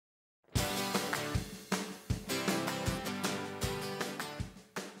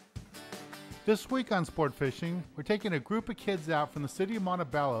This week on Sport Fishing, we're taking a group of kids out from the city of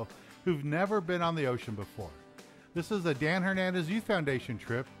Montebello who've never been on the ocean before. This is a Dan Hernandez Youth Foundation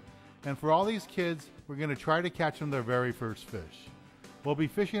trip, and for all these kids, we're going to try to catch them their very first fish. We'll be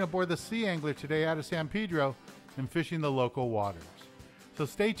fishing aboard the SeaAngler today out of San Pedro and fishing the local waters. So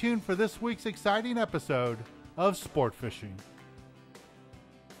stay tuned for this week's exciting episode of Sport Fishing.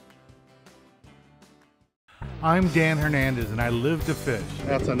 I'm Dan Hernandez and I live to fish.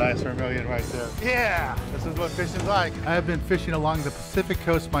 That's a nice vermilion right there. Yeah, this is what fishing's like. I have been fishing along the Pacific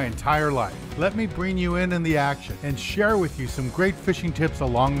coast my entire life. Let me bring you in the action and share with you some great fishing tips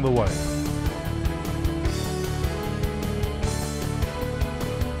along the way.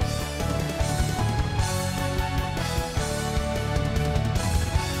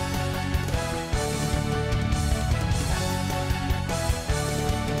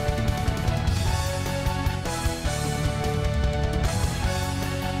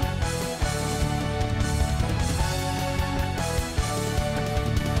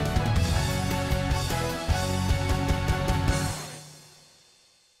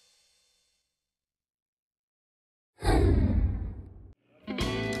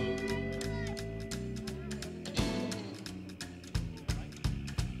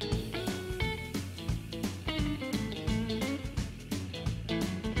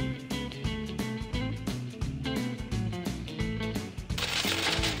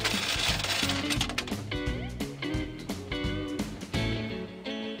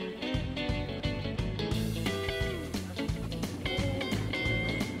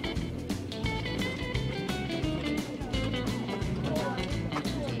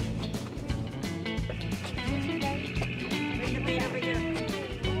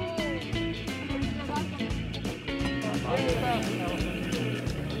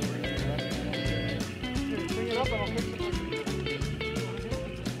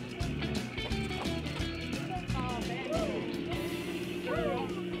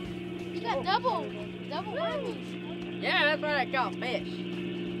 Double wormies. Yeah, that's what I call fish.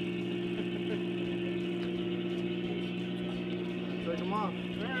 Take them off.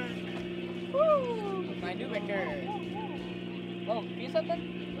 Woo! My new record. Oh, feel something?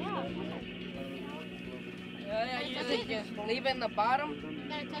 Yeah. I usually just leave it in the bottom.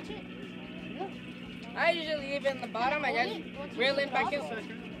 Gotta touch it? I usually leave it in the bottom. I just reel it back in.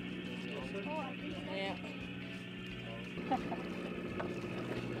 Yeah.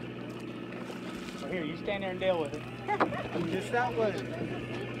 Here, you stand there and deal with it. Just that way.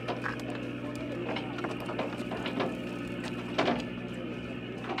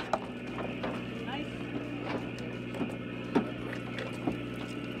 Nice.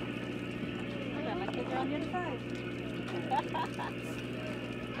 I got my kids on the other side.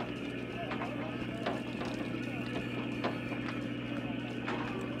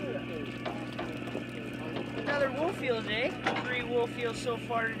 Another wolf eel day. 3 wolf eels so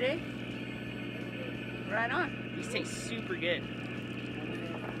far today. Right on. These taste super good.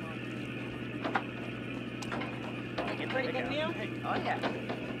 Pretty good meal? Oh yeah.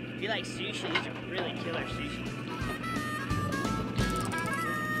 If you like sushi, these are really killer sushi.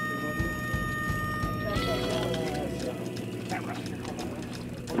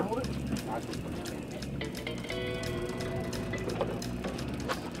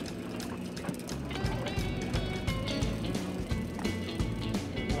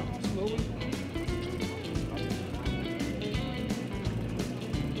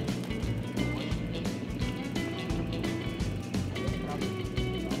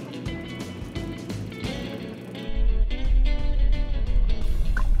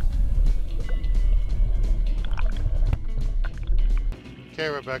 Okay,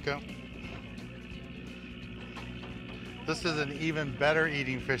 Rebecca. This is an even better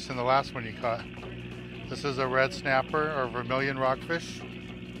eating fish than the last one you caught. This is a red snapper or vermilion rockfish.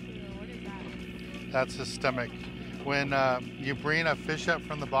 That's his stomach. When you bring a fish up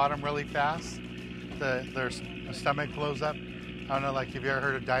from the bottom really fast, their stomach blows up. I don't know, like have you ever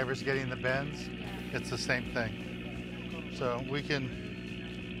heard of divers getting the bends? It's the same thing. So we can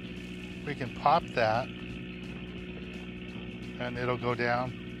pop that and it'll go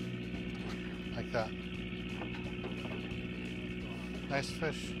down like that. Nice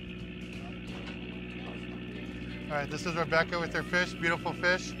fish. All right, this is Rebecca with her fish, beautiful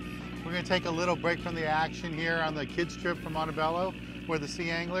fish. We're gonna take a little break from the action here on the kids trip from Montebello, or the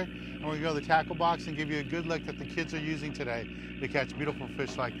SeaAngler, and we're gonna go to the tackle box and give you a good look that the kids are using today to catch beautiful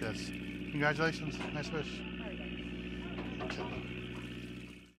fish like this. Congratulations, nice fish.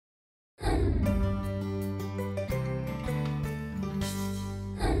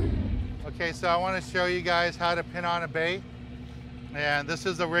 Okay, so I want to show you guys how to pin on a bait. And this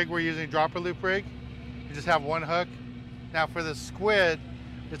is the rig we're using, dropper loop rig. You just have one hook. Now for the squid,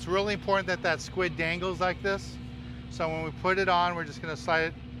 it's really important that that squid dangles like this. So when we put it on, we're just gonna slide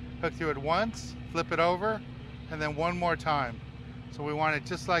it, hook through it once, flip it over, and then one more time. So we want it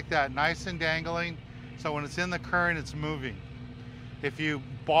just like that, nice and dangling. So when it's in the current, it's moving. If you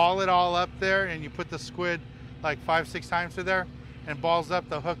ball it all up there and you put the squid like 5-6 times through there and balls up,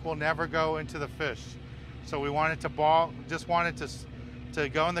 the hook will never go into the fish. So we want it to ball, just want it to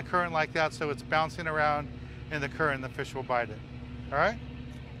go in the current like that, so it's bouncing around in the current, the fish will bite it. All right?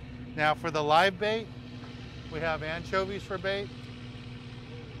 Now for the live bait, we have anchovies for bait.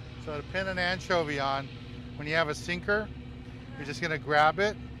 So to pin an anchovy on, when you have a sinker, you're just gonna grab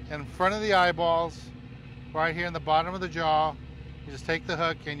it in front of the eyeballs, right here in the bottom of the jaw. You just take the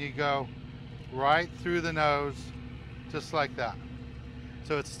hook and you go right through the nose, just like that.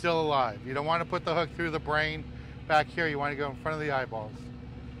 So it's still alive. You don't want to put the hook through the brain back here. You want to go in front of the eyeballs.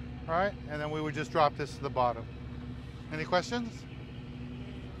 All right, and then we would just drop this to the bottom. Any questions?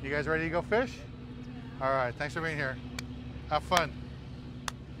 You guys ready to go fish? All right, thanks for being here. Have fun.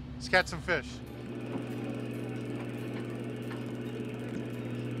 Let's catch some fish.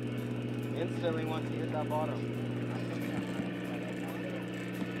 Instantly once you hit that bottom.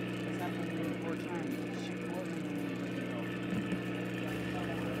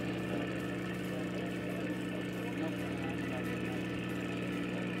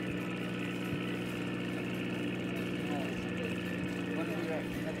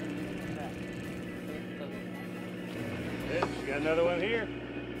 Got another one here.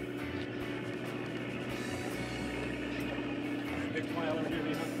 Big smile over here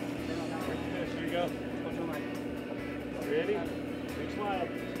behind. Here you go. Ready? Big smile.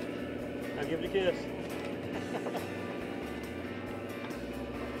 Now give it a kiss.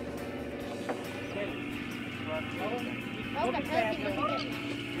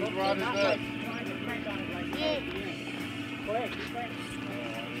 Whose rod is that?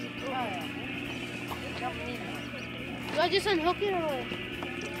 Do I just unhook it or what?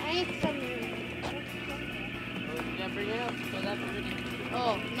 I need some. You gotta bring it up. So that's already.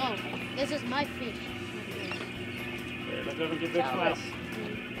 Oh, no. This is my fish. Here, look over and get big smile.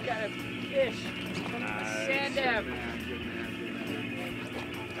 Got a fish from the sand dab.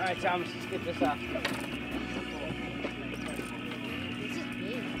 All right, Thomas, let's get this off. This is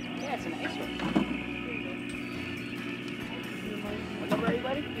big. Yeah, it's a nice one. What number are you,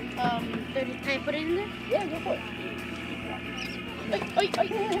 buddy? 30. Can I put it in there? Yeah, go for it.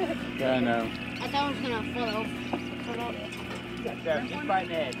 Yeah, I know. I thought it was gonna fall off. Just by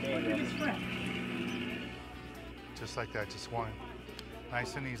the head. There you go. Just like that, just one.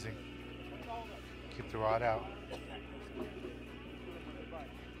 Nice and easy. Keep the rod out.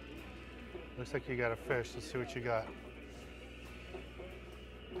 Looks like you got a fish. Let's see what you got.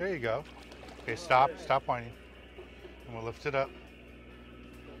 There you go. Okay, stop whining. And we'll lift it up.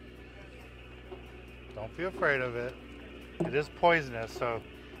 Don't be afraid of it. It is poisonous, so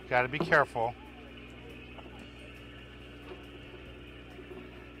you gotta be careful.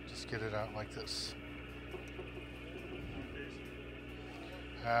 Just get it out like this.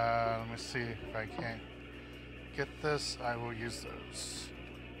 Let me see if I can't get this. I will use those.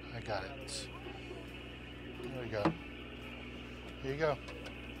 I got it. There we go. Here you go.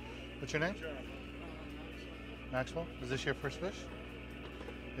 What's your name? Maxwell. Is this your first fish?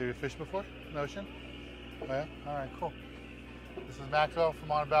 Have you fished before in the ocean? Oh yeah? Alright, cool. This is Maxwell from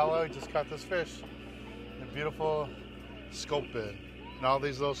Montebello. He just caught this fish. A beautiful sculpin. And all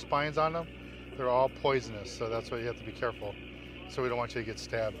these little spines on them, they're all poisonous, so that's why you have to be careful. So we don't want you to get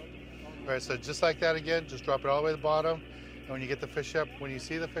stabbed. Alright, so just like that again, just drop it all the way to the bottom. And when you get the fish up, when you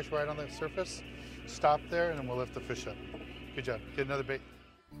see the fish right on the surface, stop there and then we'll lift the fish up. Good job. Get another bait.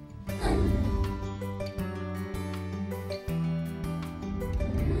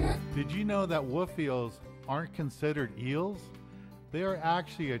 Did you know that wolf eels aren't considered eels? They are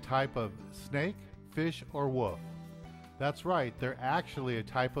actually a type of snake, fish, or wolf. That's right, they're actually a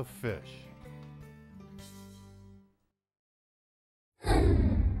type of fish.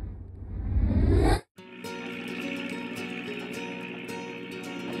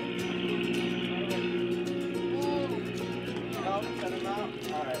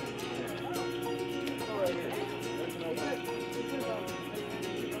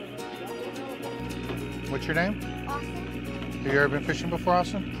 What's your name? Austin. Have you ever been fishing before,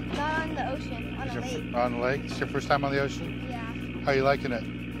 Austin? Not on the ocean, on a lake. On the lake? It's your first time on the ocean? Yeah. How are you liking it?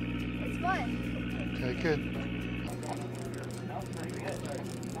 It's fun. Okay, good.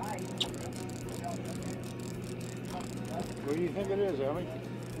 What do you think it is, Ellie?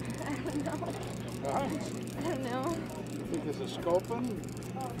 I don't know. Huh? I don't know. You think this is sculpin?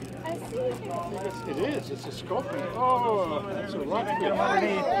 I see. It is. It's a sculpin. Oh, that's a rockfish.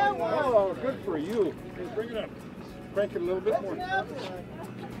 Oh, good for you. Here, bring it up. Crank it a little bit more.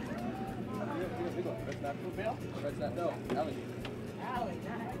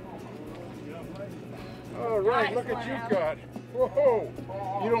 All right, look what you've got. Whoa!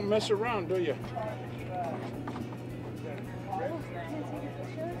 You don't mess around, do you?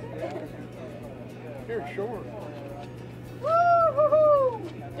 Here, show her. Woo-hoo-hoo!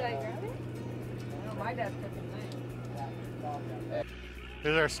 Did I grab it? My dad's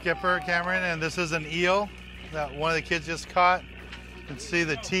Here's our skipper, Cameron, and this is an eel that one of the kids just caught. You can see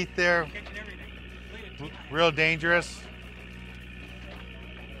the teeth there. Real dangerous.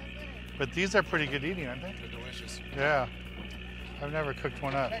 But these are pretty good eating, aren't they? They're delicious. Yeah. I've never cooked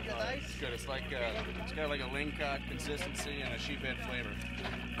one up. It's good. It's like it's got like a lingcod consistency and a sheephead flavor.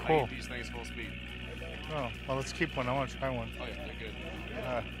 Cool. I eat these things full speed. Oh, well, let's keep one. I want to try one. Oh yeah, they're good.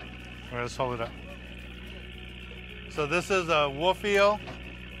 All right, let's hold it up. So this is a wolf eel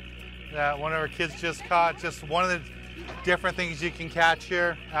that one of our kids just caught. Just one of the different things you can catch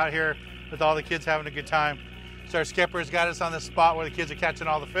here, out here with all the kids having a good time. So our skipper's got us on the spot where the kids are catching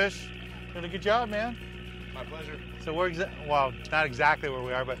all the fish. Doing a good job, man. My pleasure. So we're, well, not exactly where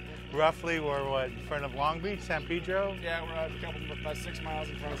we are, but roughly we're what, in front of Long Beach, San Pedro? Yeah, we're about 6 miles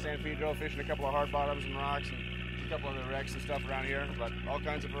in front of San Pedro, fishing a couple of hard bottoms and rocks and a couple other wrecks and stuff around here. But all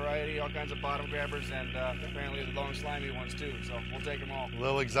kinds of variety, all kinds of bottom grabbers, and apparently the long slimy ones too. So we'll take them all.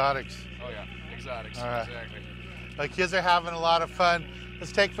 Little exotics. Oh yeah, exotics. All right. Exactly. The kids are having a lot of fun.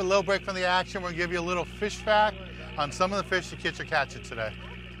 Let's take a little break from the action. We'll give you a little fish fact on some of the fish the kids are catching today.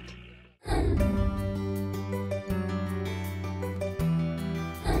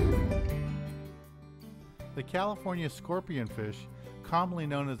 The California scorpionfish, commonly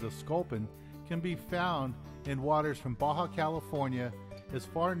known as a sculpin, can be found in waters from Baja California as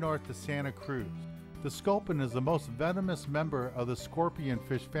far north as Santa Cruz. The sculpin is the most venomous member of the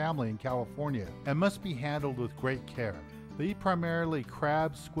scorpionfish family in California and must be handled with great care. They eat primarily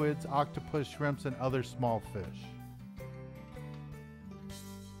crabs, squids, octopus, shrimps, and other small fish.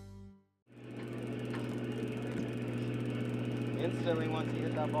 Instantly once you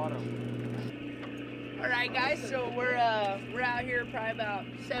hit that bottom. All right, guys. So we're out here, probably about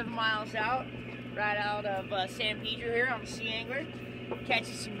 7 miles out, right out of San Pedro here on the Sea Angler.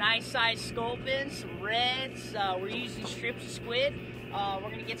 Catching some nice sized sculpins, some reds. We're using strips of squid. We're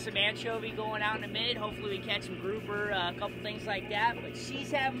gonna get some anchovy going out in a minute. Hopefully we catch some grouper, a couple things like that. But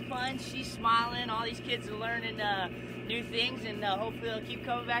she's having fun. She's smiling. All these kids are learning new things, and hopefully they'll keep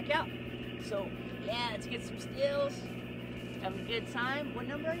coming back out. So yeah, let's get some stills. Have a good time. What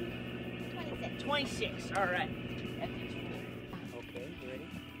number are you? 26. 26. All right. That thing's cool. Okay, you ready?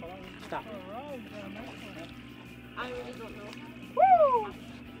 Stop. I really don't know. Woo!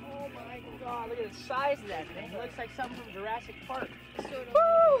 Oh my God! Look at the size of that thing. It looks like something from Jurassic Park. Sort of.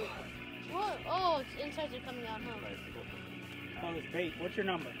 Woo! What? Oh, its insides are coming out, huh? Oh, it's bait. What's your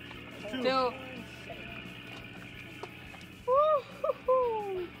number? 2.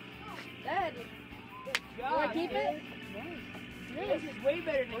 Woo! Dad, Good do job. I keep it? This is way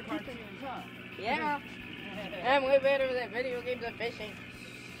better than cartoons, huh? Yeah. I'm way better than video games and fishing.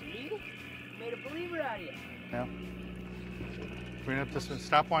 See? Made a believer out of you. Yeah. Bring it up this way.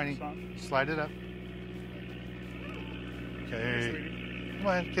 Stop whining. Slide it up. Okay. Come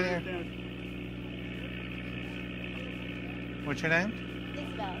on, get here. What's your name?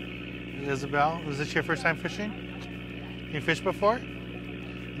 Isabel. Isabel. Was this your first time fishing? You fished before?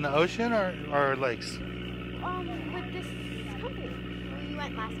 In the ocean or lakes? With this company. We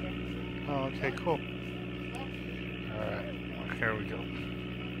went last year. Oh, okay, cool. All right, here we go.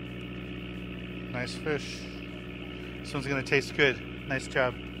 Nice fish. This one's gonna taste good. Nice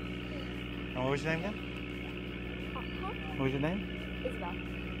job. And what was your name again? What was your name? Isabel.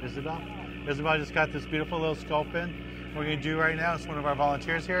 Isabel. Isabel just got this beautiful little sculpin. What we're gonna do right now is one of our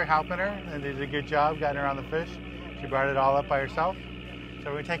volunteers here helping her, and they did a good job getting her on the fish. She brought it all up by herself. So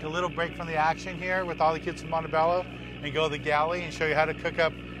we're gonna take a little break from the action here with all the kids from Montebello and go to the galley and show you how to cook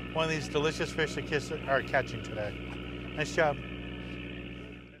up one of these delicious fish the kids are catching today. Nice job.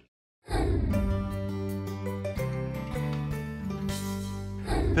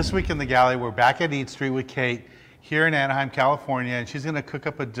 This week in the galley, we're back at Eat Street with Kate here in Anaheim, California, and she's gonna cook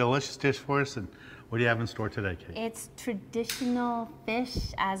up a delicious dish for us. And what do you have in store today, Kate? It's traditional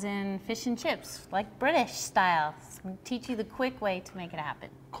fish, as in fish and chips, like British style. So I'm gonna teach you the quick way to make it happen.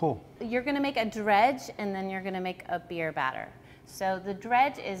 Cool. You're gonna make a dredge, and then you're gonna make a beer batter. So the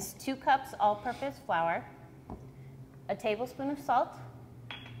dredge is 2 cups all-purpose flour, a tablespoon of salt,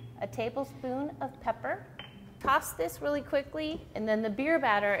 a tablespoon of pepper. Toss this really quickly, and then the beer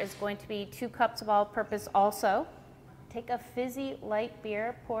batter is going to be 2 cups of all-purpose also. Take a fizzy light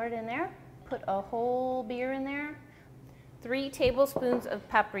beer, pour it in there, put a whole beer in there, 3 tablespoons of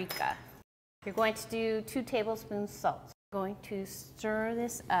paprika. You're going to do 2 tablespoons salt. Going to stir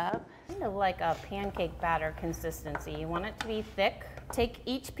this up, kind of like a pancake batter consistency. You want it to be thick. Take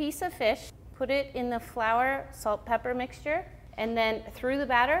each piece of fish, put it in the flour, salt, pepper mixture, and then through the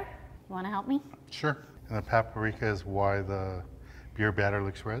batter. You want to help me? Sure. And the paprika is why the beer batter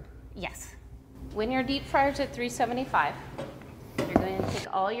looks red? Yes. When your deep fryer's at 375, you're going to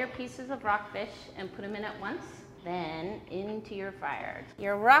take all your pieces of rockfish and put them in at once, then into your fryer.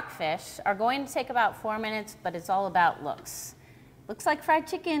 Your rockfish are going to take about 4 minutes, but it's all about looks. Looks like fried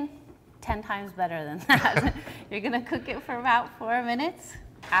chicken, 10 times better than that. You're gonna cook it for about 4 minutes.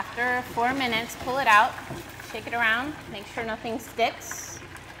 After 4 minutes, pull it out, shake it around, make sure nothing sticks.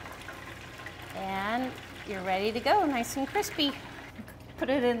 And you're ready to go, nice and crispy. Put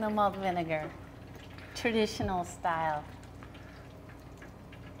it in the malt vinegar, traditional style.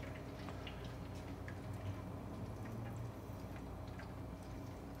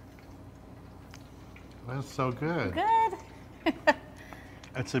 That's so good. Good.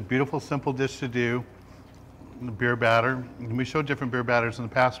 It's a beautiful, simple dish to do. The beer batter. We showed different beer batters in the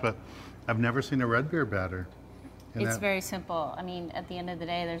past, but I've never seen a red beer batter. It's very simple. I mean, at the end of the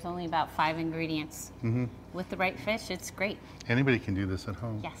day, there's only about 5 ingredients. With the right fish, it's great. Anybody can do this at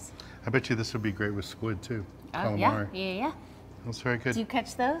home. Yes. I bet you this would be great with squid too. Oh, yeah, Calamari. yeah. That's very good. Do you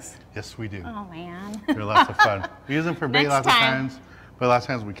catch those? Yes, we do. Oh, man. They're lots of fun. We use them for bait Next lots of time. times, but lots of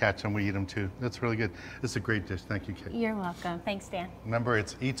times we catch them, we eat them too. That's really good. It's a great dish. Thank you, Kate. You're welcome. Thanks, Dan. Remember,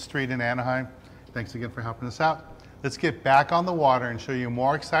 it's Eat Street in Anaheim. Thanks again for helping us out. Let's get back on the water and show you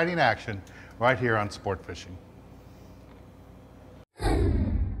more exciting action right here on Sport Fishing.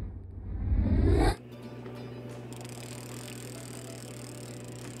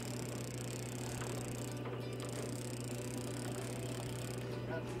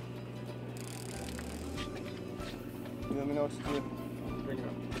 Let me know what to do. Bring it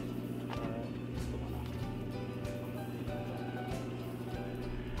up.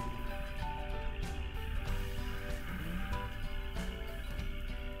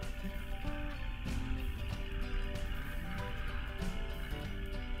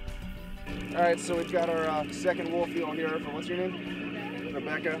 All right, so we've got our second wolf eel here for, what's your name?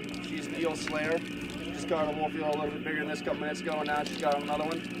 Rebecca. She's an eel slayer. Just caught a wolf eel a little bit bigger than this a couple minutes ago, and now she's got another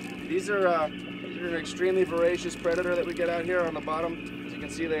one. These are an extremely voracious predator that we get out here on the bottom. As you can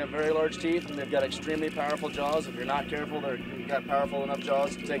see, they have very large teeth, and they've got extremely powerful jaws. If you're not careful, they've got powerful enough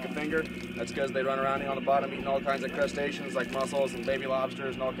jaws to take a finger. That's because they run around here on the bottom eating all kinds of crustaceans like mussels and baby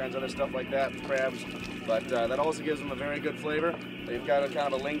lobsters and all kinds of other stuff like that, and crabs. But that also gives them a very good flavor. They've got a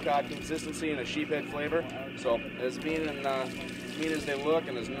kind of a lingcod consistency and a sheephead flavor. So as mean as they look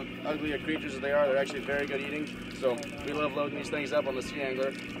and as ugly a creatures as they are, they're actually very good eating. So we love loading these things up on the Sea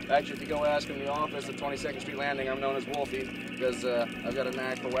Angler. Actually, if you go ask in the office at 22nd Street Landing, I'm known as Wolfie because I've got a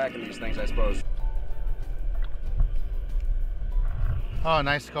knack for whacking these things, I suppose. Oh,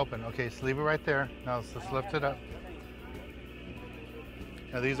 nice scoping. Okay, so leave it right there. Now let's just lift it up.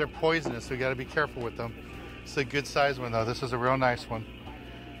 Now these are poisonous, so you got to be careful with them. It's a good size one though. This is a real nice one.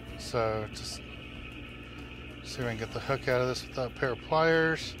 So just see if we can get the hook out of this with a pair of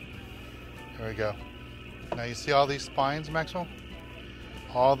pliers. There we go. Now you see all these spines, Maxwell?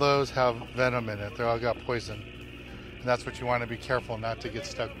 All those have venom in it. They all got poison. And that's what you want to be careful not to get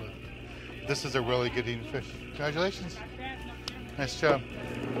stuck with. This is a really good eating fish. Congratulations. Nice job. What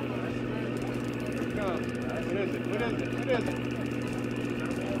is it? What is it? What is it?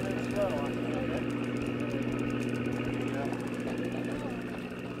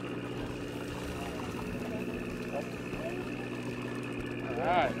 All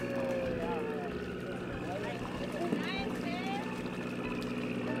right.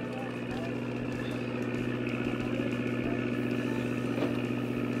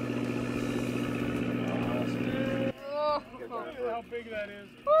 Look at how big that is.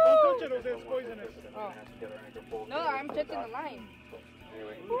 Don't touch it, Jose. It's poisonous. Oh. No, I'm touching the line.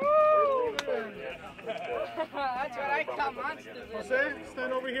 That's what I call monsters. Jose,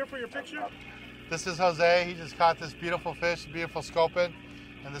 stand over here for your picture. This is Jose. He just caught this beautiful fish, beautiful sculpin.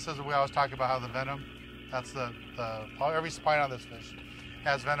 And this is what we always talk about, how the venom, that's every spine on this fish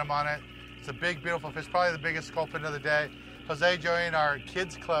has venom on it. It's a big, beautiful fish, probably the biggest sculpin of the day. Jose joined our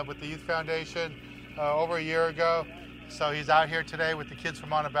kids club with the Youth Foundation over a year ago. So he's out here today with the kids from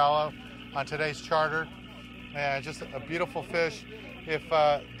Montebello on today's charter. And just a beautiful fish. If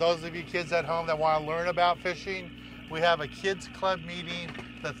those of you kids at home that want to learn about fishing, we have a kids club meeting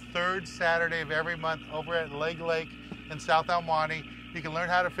the third Saturday of every month over at Leg Lake in South El Monte. You can learn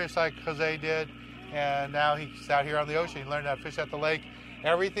how to fish like Jose did, and now he's out here on the ocean. He learned how to fish at the lake.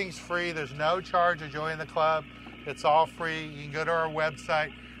 Everything's free. There's no charge to join the club. It's all free. You can go to our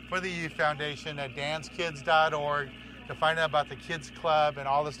website for the Youth Foundation at danskids.org to find out about the Kids Club and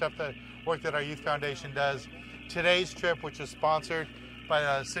all the stuff, that work that our Youth Foundation does. Today's trip, which is sponsored by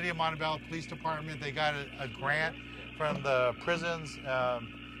the City of Montebello Police Department, they got a grant from the Prisons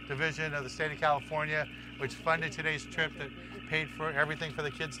Division of the state of California, which funded today's trip, that paid for everything for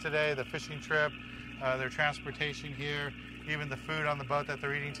the kids today, the fishing trip, their transportation here, even the food on the boat that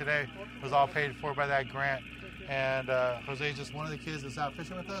they're eating today was all paid for by that grant. And Jose is just one of the kids that's out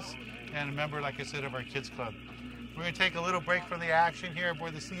fishing with us, and a member, like I said, of our Kids Club. We're going to take a little break from the action here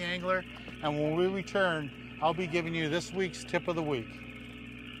aboard the Sea Angler, and when we return, I'll be giving you this week's tip of the week.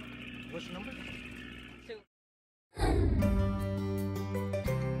 What's your number? 2.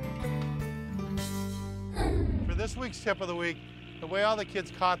 For this week's tip of the week, the way all the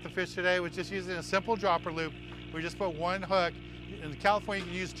kids caught the fish today was just using a simple dropper loop. We just put one hook. In California,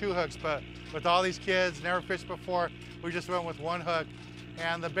 you can use 2 hooks, but with all these kids, never fished before, we just went with 1 hook.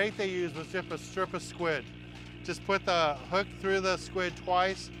 And the bait they used was just a strip of squid. Just put the hook through the squid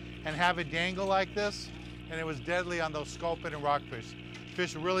twice and have it dangle like this, and it was deadly on those sculpin and rockfish.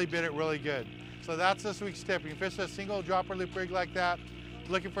 Fish really bit it really good. So that's this week's tip. You can fish a single dropper loop rig like that,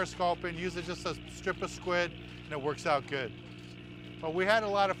 looking for a sculpin, use it just a strip of squid, and it works out good. Well, we had a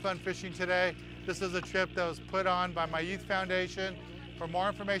lot of fun fishing today. This is a trip that was put on by my Youth Foundation. For more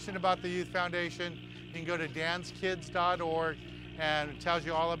information about the Youth Foundation, you can go to danskids.org, and it tells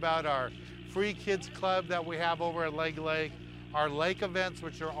you all about our free kids club that we have over at Leg Lake, our lake events,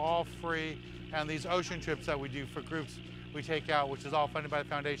 which are all free, and these ocean trips that we do for groups we take out, which is all funded by the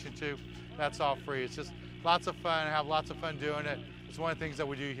foundation too. That's all free. It's just lots of fun. I have lots of fun doing it. It's one of the things that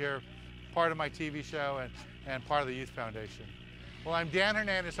we do here, part of my TV show and part of the Youth Foundation. Well, I'm Dan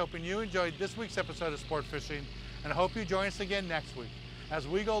Hernandez, hoping you enjoyed this week's episode of Sport Fishing, and I hope you join us again next week as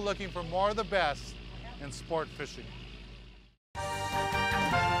we go looking for more of the best in sport fishing.